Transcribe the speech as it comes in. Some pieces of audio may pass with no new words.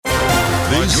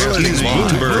This is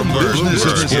Bloomberg Business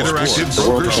of Sports. Interactive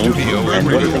Broker Studio and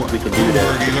Radio.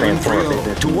 Bloomberg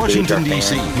 1130 to Washington,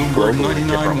 D.C. Bloomberg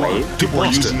 99.1 to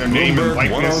Boston. Bloomberg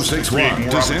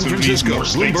 106.1 to San Francisco.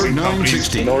 Bloomberg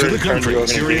 960 to the country.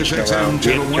 Sirius XM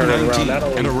Channel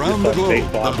 119 and around the globe.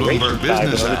 The Bloomberg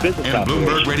Business app and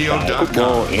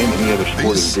BloombergRadio.com.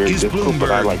 This is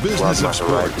Bloomberg Business of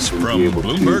Sports from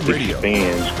Bloomberg Radio.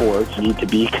 Fans, sports need to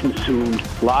be consumed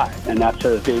live, and that's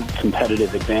a big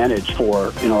competitive advantage for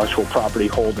intellectual property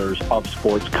holders of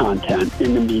sports content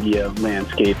in the media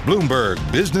landscape. Bloomberg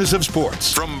Business of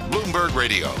Sports from Bloomberg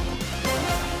Radio.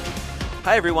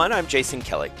 Hi, everyone. I'm Jason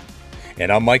Kelly.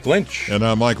 And I'm Mike Lynch. And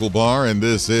I'm Michael Barr, and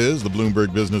this is the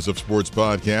Bloomberg Business of Sports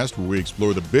podcast, where we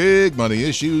explore the big money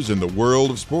issues in the world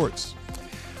of sports.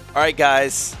 All right,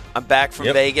 guys. I'm back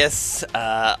from Vegas,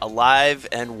 alive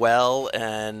and well,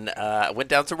 and I went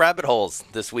down some rabbit holes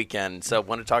this weekend. So I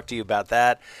want to talk to you about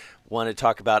that. Want to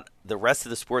talk about the rest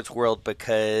of the sports world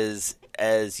because,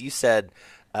 as you said,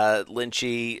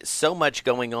 Lynchy, so much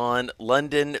going on.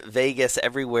 London, Vegas,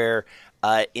 everywhere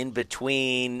in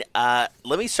between. Let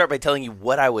me start by telling you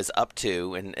what I was up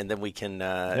to, and then we can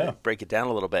break it down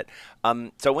a little bit.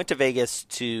 So I went to Vegas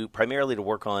primarily to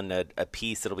work on a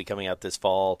piece that'll be coming out this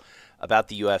fall about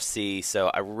the UFC. So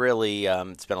I really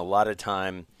spent a lot of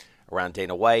time around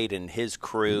Dana White and his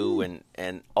crew,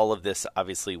 and all of this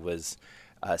obviously was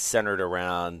centered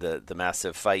around the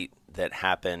massive fight that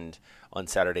happened on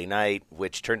Saturday night,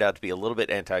 which turned out to be a little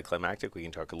bit anticlimactic. We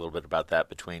can talk a little bit about that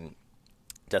between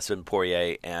Dustin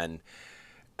Poirier and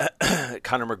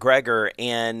Conor McGregor,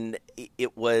 and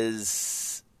it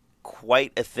was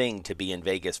quite a thing to be in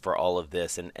Vegas for all of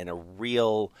this, and a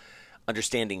real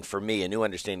understanding for me, a new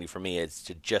understanding for me, as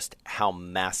to just how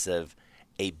massive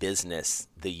a business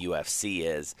the UFC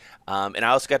is. And I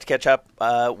also got to catch up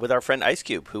with our friend Ice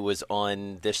Cube, who was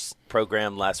on this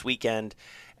program last weekend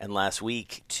and last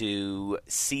week to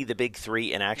see the Big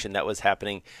Three in action. That was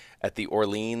happening at the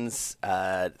Orleans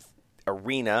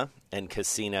Arena and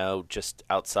Casino just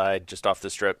outside, just off the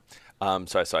Strip.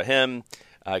 So I saw him.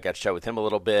 I got to chat with him a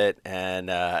little bit,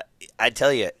 and I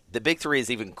tell you, the Big Three is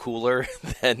even cooler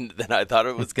than I thought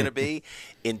it was going to be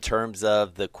in terms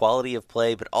of the quality of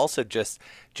play, but also just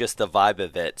the vibe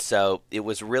of it. So it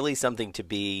was really something to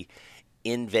be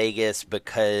in Vegas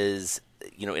because,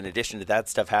 in addition to that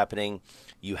stuff happening,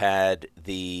 you had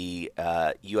the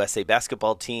USA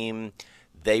basketball team.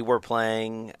 They were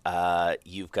playing.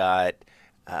 You've got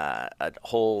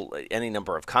any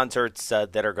number of concerts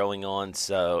that are going on.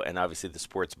 So, and obviously the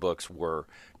sports books were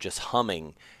just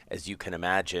humming, as you can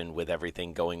imagine, with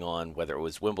everything going on, whether it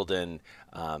was Wimbledon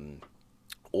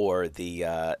or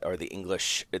the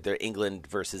England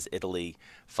versus Italy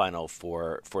final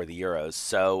for the Euros.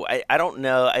 So I don't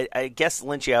know. I guess,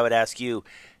 Lynchy, I would ask you,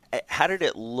 how did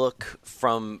it look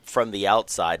from the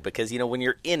outside? Because, when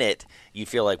you're in it, you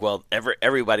feel like, well,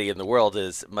 everybody in the world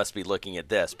must be looking at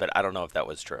this, but I don't know if that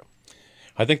was true.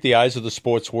 I think the eyes of the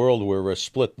sports world were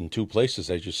split in two places,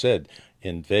 as you said,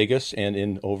 in Vegas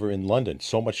and over in London.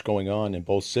 So much going on in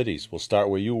both cities. We'll start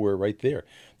where you were right there.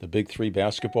 The Big Three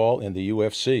basketball and the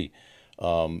UFC.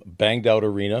 Banged out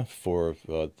arena for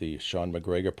the Sean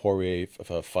McGregor-Poirier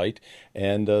fight.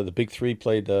 And the Big Three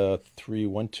played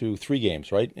 3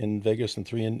 games, right, in Vegas and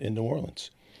 3 in New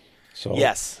Orleans. So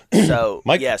yes. So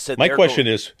my question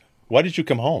is, why did you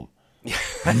come home?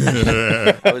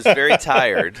 I was very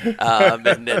tired,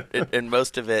 and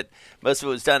most of it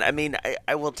was done. I mean,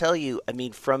 I will tell you. I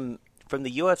mean, from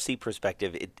the UFC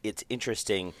perspective, it's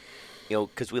interesting.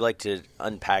 Because we like to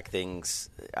unpack things,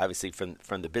 obviously,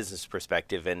 from the business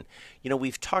perspective. And,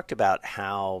 we've talked about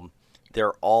how there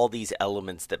are all these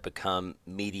elements that become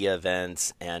media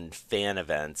events and fan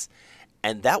events.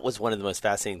 And that was one of the most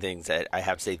fascinating things that I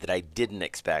have to say that I didn't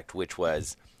expect, which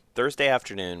was Thursday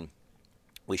afternoon,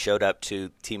 we showed up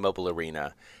to T-Mobile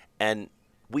Arena. And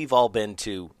we've all been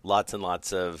to lots and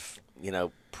lots of,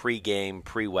 pre-game,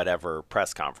 pre-whatever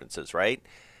press conferences, right?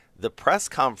 The press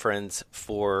conference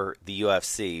for the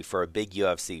UFC, for a big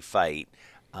UFC fight,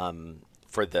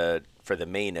 for the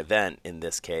main event in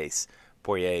this case,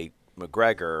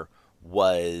 Poirier-McGregor,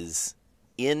 was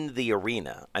in the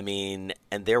arena. I mean,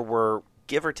 and there were,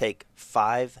 give or take,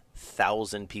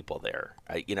 5,000 people there.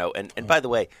 And by the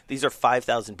way, these are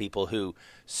 5,000 people who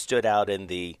stood out in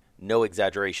the, no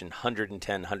exaggeration,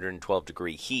 110, 112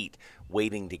 degree heat,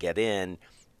 waiting to get in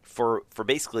for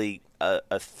basically a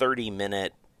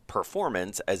 30-minute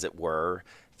performance, as it were,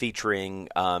 featuring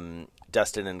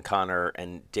Dustin and Conor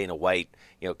and Dana White,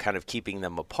 kind of keeping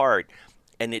them apart.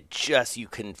 it just, you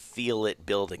can feel it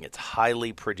building. It's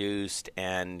highly produced,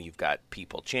 and you've got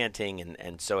people chanting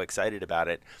and so excited about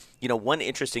it. One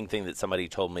interesting thing that somebody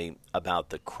told me about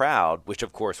the crowd, which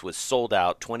of course was sold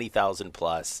out, 20,000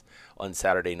 plus on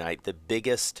Saturday night, the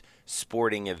biggest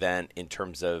sporting event in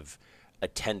terms of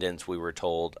attendance, we were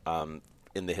told,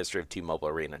 in the history of T-Mobile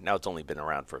Arena. Now, it's only been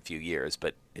around for a few years,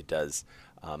 but it does,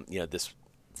 this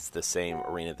is the same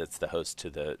arena that's the host to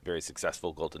the very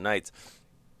successful Golden Knights.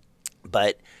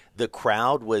 But the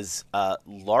crowd was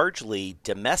largely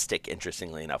domestic,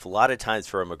 interestingly enough. A lot of times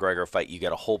for a McGregor fight, you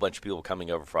get a whole bunch of people coming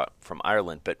over from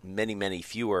Ireland, but many, many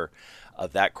fewer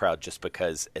of that crowd, just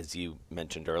because, as you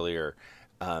mentioned earlier,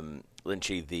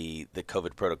 Lynchy, the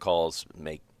COVID protocols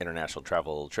make international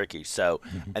travel a little tricky. So,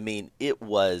 I mean, it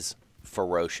was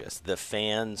ferocious. The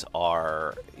fans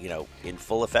are, in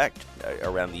full effect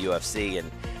around the UFC,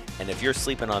 and if you're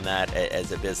sleeping on that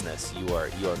as a business, you are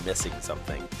missing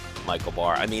something, Michael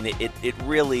Barr. I mean, it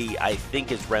really, I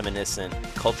think, is reminiscent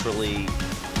culturally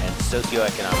and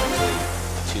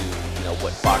socioeconomically to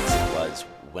what boxing was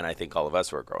when I think all of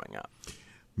us were growing up.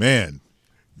 Man,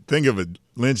 think of it,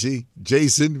 Lynchy,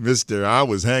 Jason, Mr. I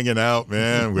was hanging out,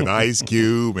 man, with Ice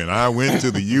Cube, and I went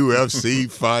to the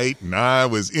UFC fight, and I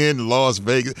was in Las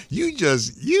Vegas. You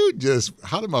just,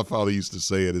 how did my father used to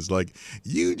say it? It's like,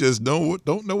 you just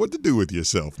don't know what to do with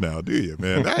yourself now, do you,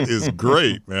 man? That is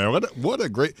great, man. What a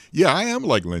great, yeah, I am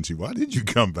like Lynchy. Why did you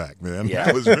come back, man? Yeah.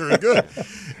 That was very good.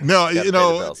 No,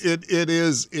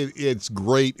 it's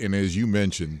great, and as you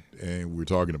mentioned, and we're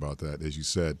talking about that, as you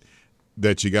said,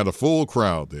 that you got a full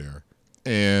crowd there.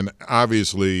 And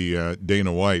obviously,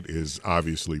 Dana White is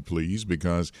obviously pleased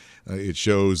because it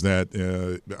shows that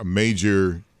a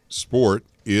major sport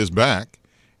is back.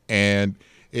 And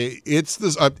it's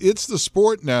the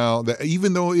sport now that,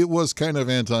 even though it was kind of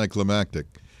anticlimactic,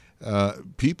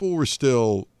 people were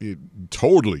still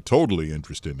totally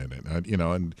interested in it.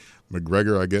 And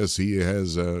McGregor, I guess he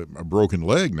has a broken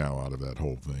leg now out of that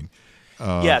whole thing.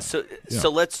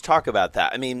 So let's talk about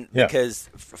that. I mean, because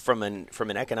from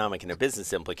an economic and a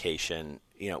business implication,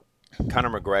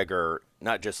 Conor McGregor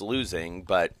not just losing,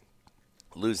 but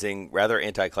losing rather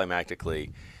anticlimactically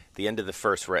at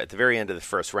the very end of the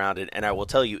first round. And I will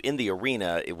tell you, in the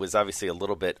arena, it was obviously a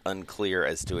little bit unclear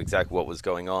as to exactly what was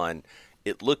going on.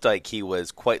 It looked like he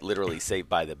was quite literally saved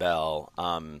by the bell.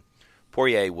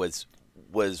 Poirier was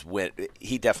when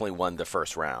he definitely won the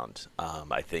first round,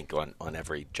 I think, on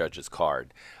every judge's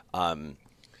card.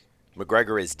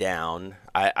 McGregor is down.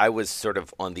 I was sort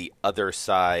of on the other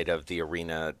side of the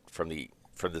arena from the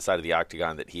side of the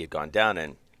octagon that he had gone down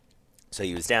in. So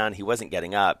he was down. He wasn't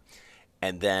getting up.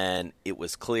 And then it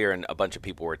was clear, and a bunch of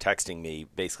people were texting me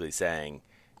basically saying,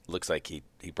 looks like he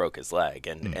broke his leg.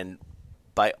 And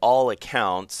by all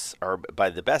accounts, or by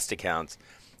the best accounts,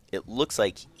 it looks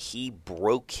like he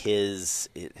broke his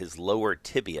lower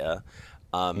tibia.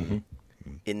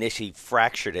 Initially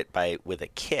fractured it with a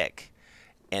kick,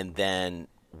 and then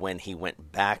when he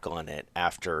went back on it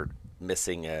after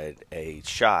missing a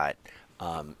shot,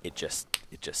 it just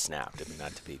snapped. I mean,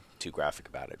 not to be too graphic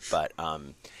about it, but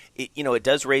it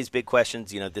does raise big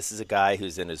questions. This is a guy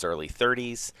who's in his early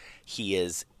 30s. He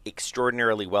is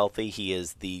extraordinarily wealthy. He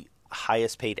is the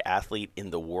highest paid athlete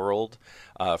in the world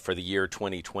for the year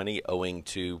 2020, owing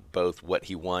to both what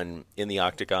he won in the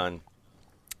octagon,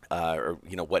 or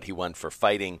what he won for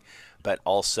fighting, but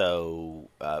also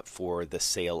for the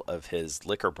sale of his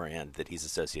liquor brand that he's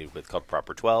associated with called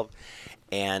Proper 12.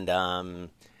 And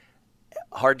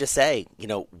hard to say,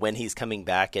 when he's coming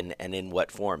back and in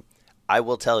what form. I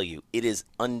will tell you, it is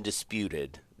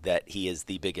undisputed that he is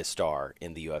the biggest star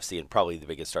in the UFC, and probably the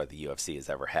biggest star the UFC has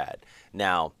ever had.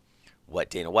 Now, what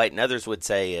Dana White and others would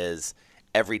say is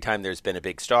every time there's been a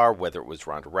big star, whether it was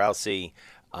Ronda Rousey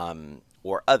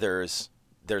or others,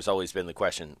 there's always been the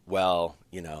question, well,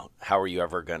 how are you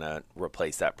ever going to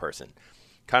replace that person?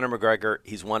 Conor McGregor,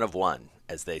 he's one of one,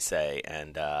 as they say.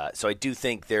 And so I do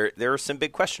think there are some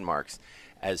big question marks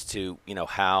as to,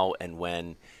 how and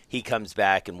when he comes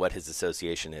back and what his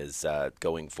association is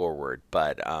going forward.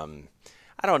 But I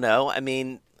don't know. I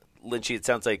mean, Lynchy, it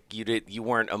sounds like you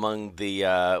weren't among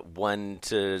the 1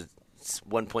 to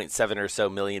 1.7 or so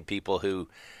million people who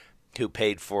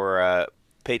paid for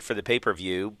the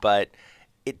pay-per-view, but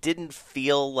it didn't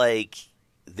feel like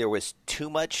there was too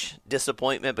much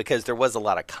disappointment because there was a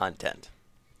lot of content.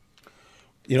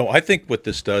 I think what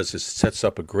this does is sets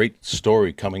up a great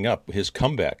story coming up, his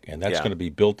comeback, and that's going to be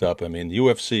built up. I mean,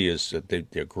 UFC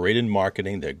they're great in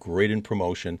marketing, they're great in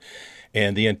promotion,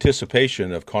 and the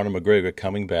anticipation of Conor McGregor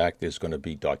coming back. There's going to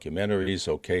be documentaries.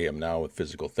 Okay, I'm now with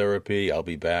physical therapy. I'll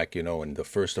be back. And the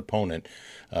first opponent,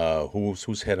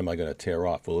 whose head am I going to tear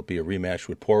off? Will it be a rematch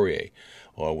with Poirier,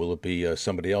 or will it be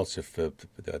somebody else? If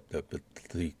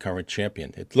the current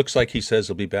champion, it looks like he says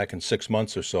he'll be back in 6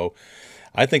 months or so.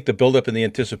 I think the buildup and the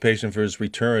anticipation for his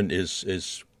return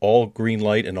is all green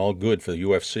light and all good for the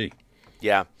UFC.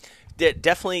 Yeah, it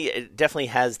definitely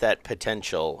has that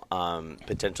potential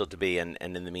to be. And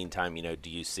in the meantime, do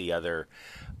you see other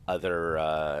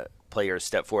players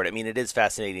step forward? I mean, it is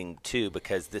fascinating too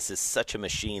because this is such a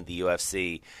machine. The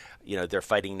UFC, they're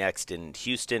fighting next in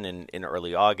Houston in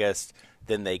early August.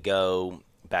 Then they go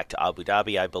back to Abu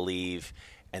Dhabi, I believe,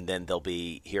 and then they'll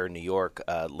be here in New York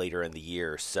later in the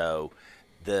year. So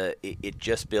it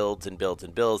just builds and builds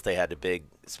and builds. They had a big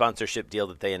sponsorship deal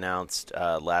that they announced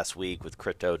last week with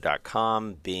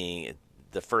Crypto.com being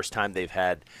the first time they've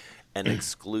had an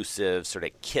exclusive sort of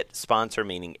kit sponsor,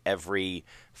 meaning every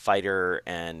fighter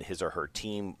and his or her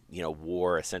team,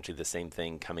 wore essentially the same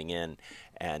thing coming in.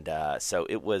 And so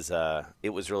it was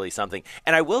really something.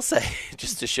 And I will say,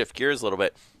 just to shift gears a little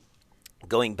bit,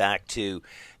 going back to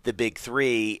the big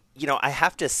three, I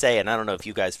have to say, and I don't know if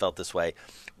you guys felt this way,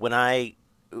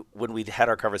 when we had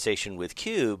our conversation with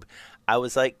Cube, I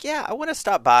was like, yeah, I want to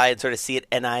stop by and sort of see it.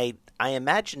 And I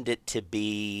imagined it to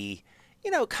be,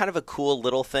 kind of a cool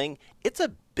little thing. It's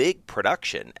a big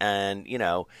production. And,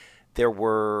 there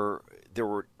were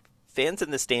fans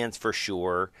in the stands for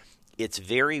sure. It's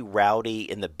very rowdy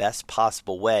in the best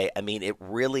possible way. I mean, it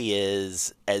really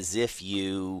is as if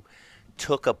you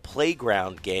took a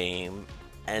playground game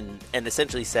and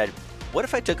essentially said, what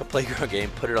if I took a playground game,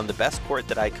 put it on the best court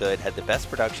that I could, had the best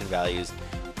production values,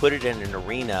 put it in an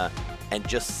arena, and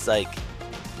just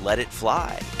let it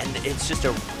fly? And it's just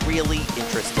a really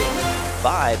interesting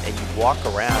vibe. And you walk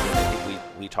around, and I think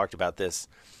we talked about this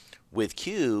with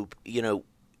Cube, you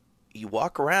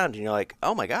walk around and you're like,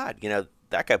 oh my God,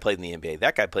 that guy played in the NBA,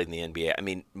 that guy played in the NBA. I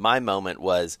mean, my moment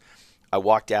was I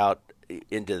walked out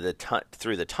into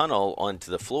through the tunnel onto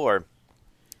the floor,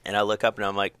 and I look up and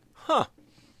I'm like,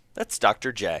 that's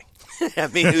Dr. J. I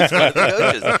mean, who's one of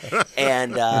the coaches?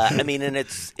 And and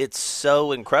it's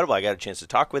so incredible. I got a chance to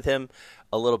talk with him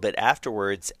a little bit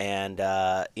afterwards, and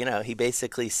he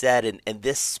basically said, and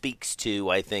this speaks to,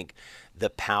 I think, the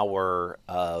power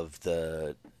of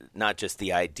not just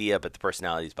the idea but the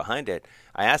personalities behind it.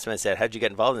 I asked him, I said, how'd you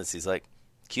get involved in this? He's like,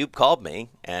 Cube called me,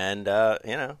 and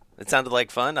it sounded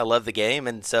like fun. I love the game,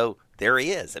 and so there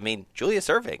he is. I mean, Julius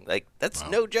Erving, that's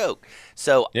no joke.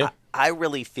 So yeah. I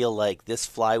really feel like this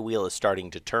flywheel is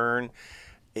starting to turn.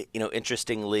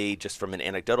 Interestingly, just from an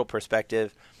anecdotal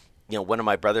perspective, one of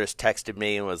my brothers texted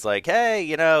me and was like,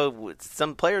 hey,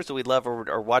 some players that we love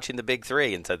are watching the big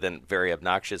three. And so then very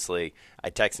obnoxiously, I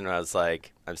texted him and I was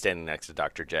like, I'm standing next to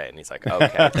Dr. J. And he's like,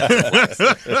 okay.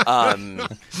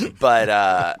 But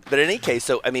in any case,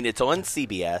 so, I mean, it's on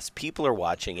CBS. People are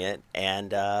watching it.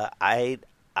 And I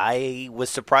was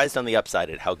surprised on the upside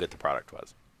at how good the product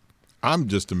was. I'm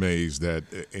just amazed that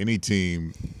any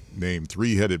team named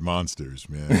Three-Headed Monsters,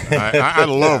 man. I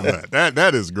love that.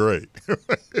 That is great.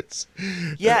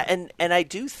 Yeah, and I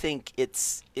do think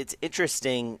it's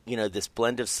interesting, this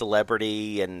blend of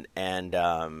celebrity and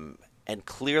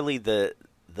clearly the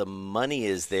money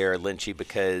is there, Lynchy,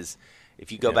 because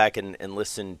if you go back and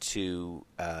listen to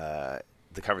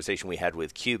the conversation we had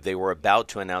with Cube, they were about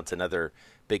to announce another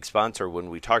big sponsor when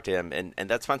we talked to him, and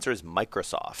that sponsor is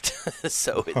Microsoft.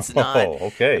 So it's not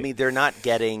okay. I mean, they're not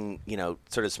getting,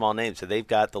 sort of small names. So they've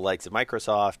got the likes of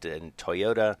Microsoft and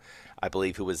Toyota, I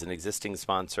believe, who was an existing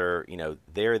sponsor.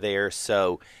 They're there.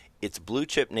 So it's blue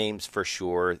chip names for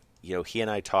sure. He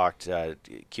and I talked,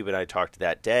 Cube and I talked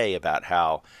that day about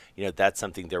how, that's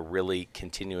something they're really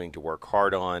continuing to work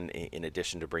hard on in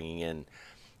addition to bringing in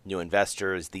new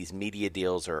investors. These media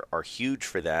deals are huge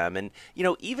for them. And,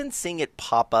 even seeing it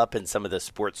pop up in some of the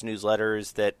sports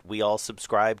newsletters that we all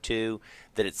subscribe to,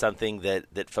 that it's something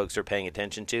that folks are paying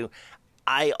attention to.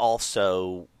 I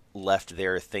also left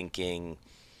there thinking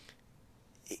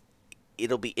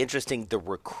it'll be interesting, the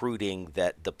recruiting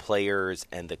that the players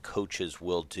and the coaches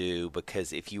will do,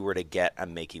 because if you were to get,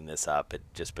 I'm making this up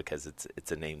just because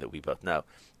it's a name that we both know.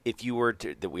 If you were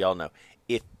to, that we all know,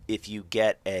 if you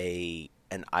get an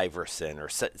Iverson or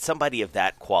somebody of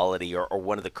that quality, or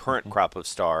one of the current crop of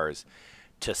stars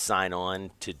to sign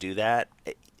on to do that,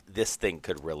 this thing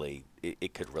could really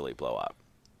blow up.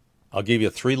 I'll give you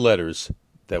 3 letters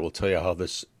that will tell you how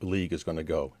this league is going to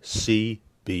go. CBS.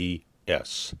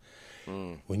 CBS.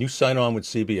 When you sign on with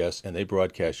CBS and they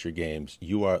broadcast your games,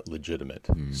 you are legitimate.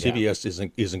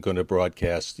 CBS isn't going to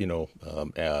broadcast,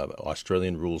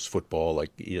 Australian rules football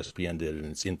like ESPN did in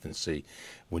its infancy.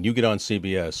 When you get on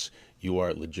CBS, you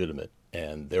are legitimate,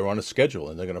 and they're on a schedule,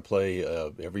 and they're going to play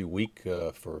every week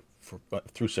for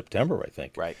through September, I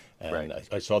think. Right. And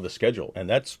I saw the schedule, and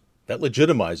that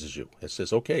legitimizes you. It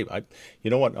says, okay, you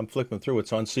know what? I'm flipping through.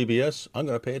 It's on CBS. I'm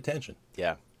going to pay attention.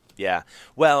 Yeah. Yeah.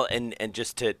 Well, and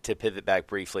just to pivot back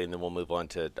briefly, and then we'll move on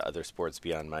to other sports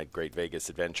beyond my great Vegas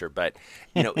adventure. But,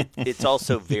 it's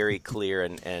also very clear.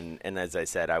 And as I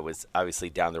said, I was obviously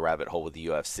down the rabbit hole with the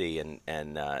UFC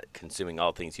and consuming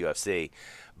all things UFC.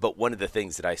 But one of the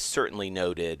things that I certainly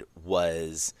noted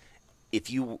was if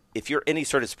you're any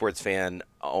sort of sports fan,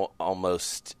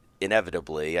 almost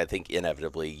inevitably,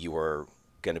 you are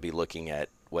going to be looking at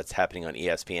what's happening on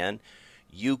ESPN.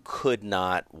 You could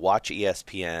not watch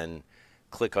ESPN,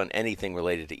 click on anything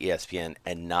related to ESPN,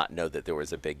 and not know that there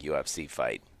was a big UFC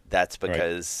fight. That's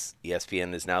because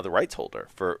ESPN is now the rights holder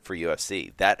for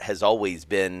UFC. That has always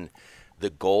been the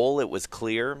goal. It was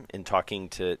clear in talking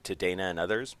to Dana and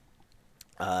others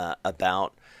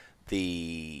about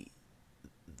the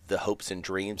hopes and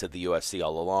dreams of the UFC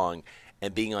all along,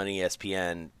 and being on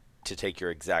ESPN, to take your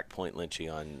exact point,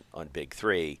 Lynchy, on Big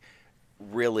Three,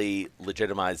 really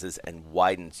legitimizes and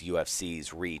widens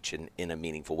UFC's reach in a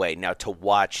meaningful way. Now, to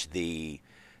watch the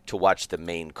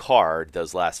main card,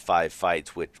 those last 5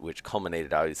 fights, which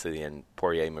culminated obviously in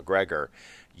Poirier-McGregor,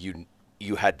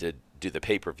 you had to do the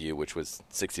pay-per-view, which was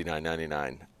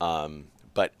 $69.99.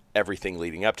 But everything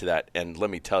leading up to that, and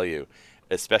let me tell you,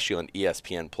 especially on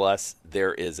ESPN Plus,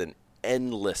 there is an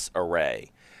endless array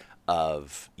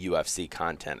of UFC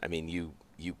content. I mean, you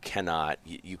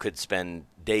could spend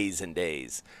days and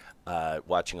days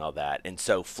watching all that. And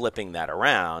so flipping that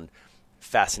around,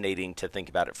 fascinating to think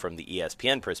about it from the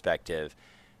ESPN perspective.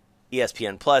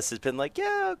 ESPN Plus has been like,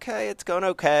 yeah, okay, it's going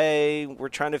okay. We're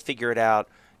trying to figure it out.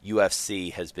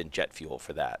 UFC has been jet fuel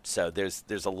for that. So there's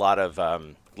a lot of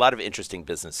interesting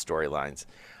business storylines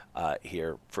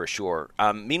here for sure.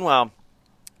 Meanwhile,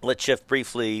 let's shift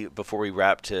briefly before we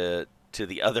wrap to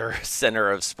the other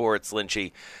center of sports,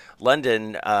 Lynchy.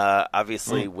 London,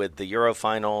 obviously, with the Euro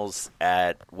finals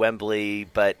at Wembley,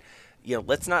 but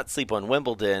let's not sleep on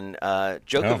Wimbledon.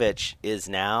 Djokovic is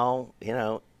now,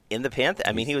 in the pantheon.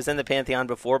 I mean, he was in the pantheon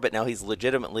before, but now he's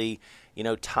legitimately,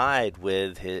 tied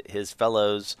with his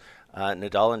fellows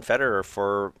Nadal and Federer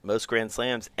for most Grand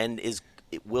Slams, and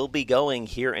will be going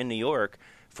here in New York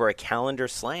for a calendar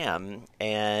slam.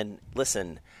 And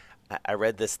listen, I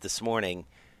read this morning.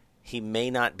 He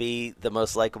may not be the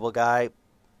most likable guy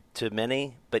to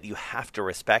many, but you have to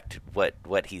respect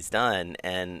what he's done,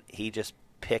 and he just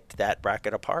picked that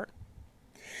bracket apart.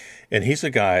 And he's a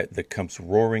guy that comes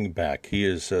roaring back. He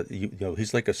is,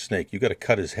 he's like a snake. You got to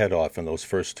cut his head off in those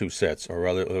first 2 sets, or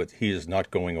rather, he is not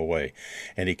going away.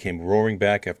 And he came roaring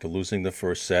back after losing the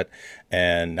first set,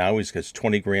 and now he's got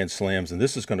 20 Grand Slams. And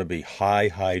this is going to be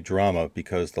high drama,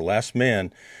 because the last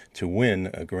man to win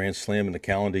a Grand Slam in the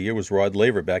calendar year was Rod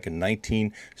Laver back in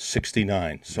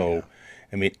 1969. So. Yeah.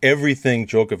 I mean, everything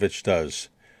Djokovic does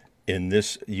in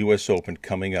this U.S. Open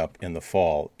coming up in the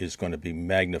fall is going to be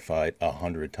magnified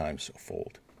 100 times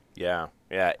fold. Yeah.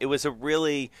 It was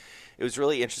really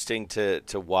interesting to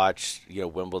watch,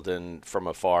 Wimbledon from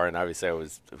afar, and obviously I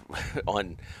was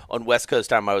on West Coast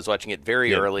time. I was watching it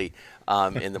very early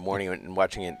in the morning and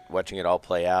watching it all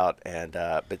play out, and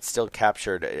but still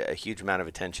captured a huge amount of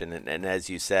attention. And as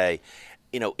you say,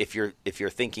 if you're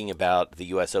thinking about the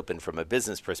U.S. Open from a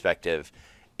business perspective,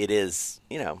 it is,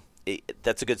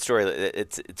 that's a good story.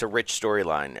 It's a rich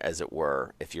storyline, as it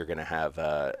were, if you're going to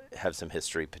have some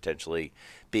history potentially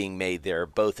being made there,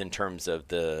 both in terms of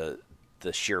the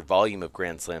sheer volume of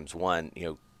Grand Slams won,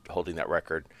 holding that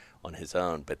record on his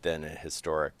own, but then a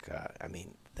historic. I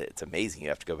mean, it's amazing. You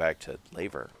have to go back to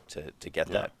Laver to get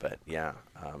that, but yeah.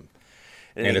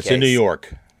 And it's in New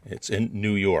York. It's in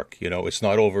New York. It's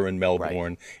not over in Melbourne.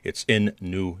 Right. It's in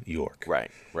New York.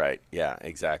 Right. Yeah,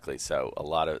 exactly. So a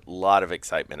lot of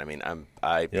excitement. I mean,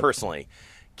 I personally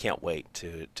can't wait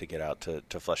to get out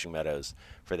to Flushing Meadows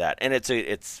for that. And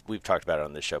it's we've talked about it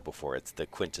on this show before. It's the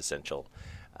quintessential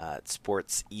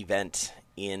sports event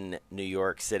in New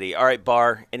York City. All right,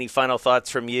 Bar, any final thoughts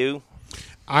from you?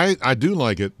 I do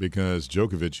like it because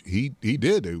Djokovic, he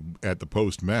did at the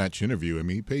post-match interview. I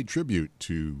mean, he paid tribute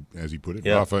to, as he put it,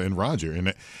 Rafa and Roger.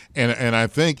 And I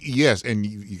think, yes, and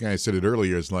you guys said it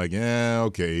earlier, it's like, yeah,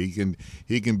 okay,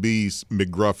 he can be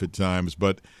McGruff at times,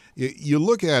 but you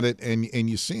look at it and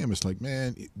you see him. It's like,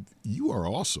 man, you are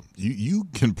awesome. You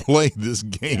can play this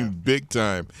game big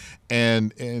time,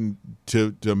 and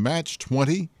to match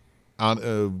 20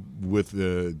 with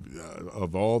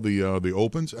of all the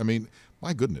opens. I mean,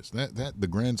 my goodness, that the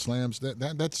Grand Slams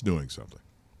that's doing something.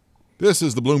 This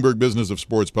is the Bloomberg Business of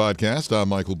Sports podcast. I'm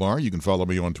Michael Barr. You can follow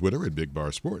me on Twitter at Big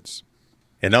Bar Sports.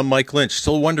 And I'm Mike Lynch,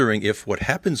 still wondering if what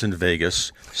happens in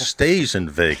Vegas stays in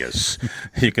Vegas.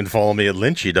 You can follow me at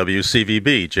Lynchy,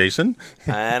 WCVB. Jason?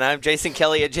 And I'm Jason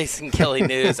Kelly at Jason Kelly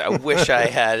News. I wish I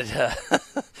had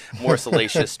more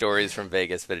salacious stories from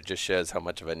Vegas, but it just shows how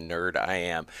much of a nerd I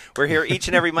am. We're here each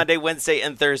and every Monday, Wednesday,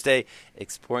 and Thursday,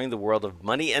 exploring the world of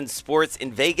money and sports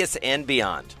in Vegas and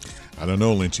beyond. I don't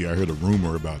know, Lynchy. I heard a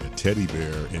rumor about a teddy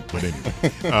bear. But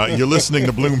anyway, you're listening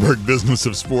to Bloomberg Business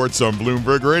of Sports on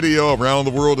Bloomberg Radio, around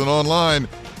the world and online,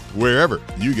 wherever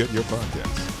you get your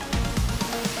podcasts.